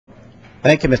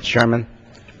Thank you, Mr. Chairman.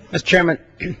 Mr. Chairman,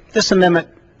 this amendment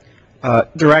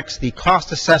directs the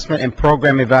Cost Assessment and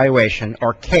Program Evaluation,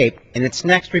 or CAPE, in its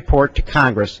next report to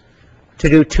Congress to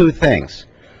do two things.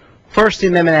 First, the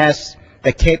amendment asks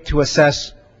the CAPE to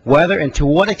assess whether and to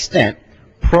what extent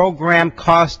program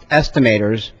cost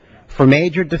estimators for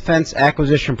major defense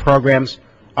acquisition programs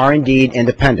are indeed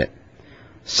independent.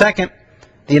 Second,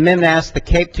 the amendment asks the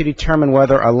CAPE to determine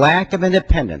whether a lack of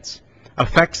independence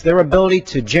affects their ability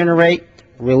to generate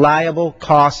reliable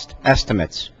cost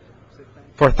estimates.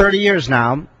 For 30 years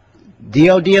now,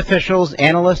 DoD officials,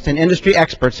 analysts, and industry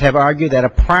experts have argued that a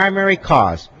primary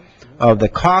cause of the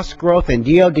cost growth in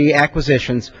DoD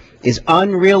acquisitions is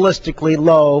unrealistically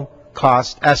low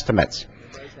cost estimates.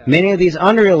 Many of these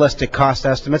unrealistic cost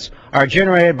estimates are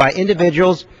generated by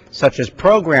individuals such as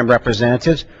program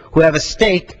representatives who have a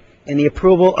stake in the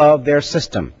approval of their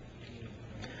system.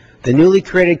 The newly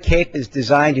created CAPE is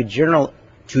designed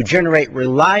to generate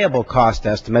reliable cost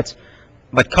estimates,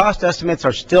 but cost estimates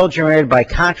are still generated by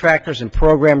contractors and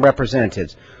program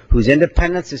representatives, whose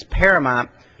independence is paramount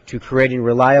to creating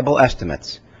reliable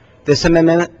estimates. This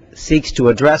amendment seeks to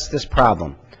address this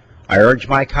problem. I urge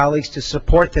my colleagues to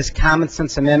support this common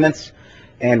sense amendment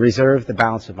and reserve the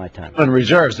balance of my time. And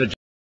reserves the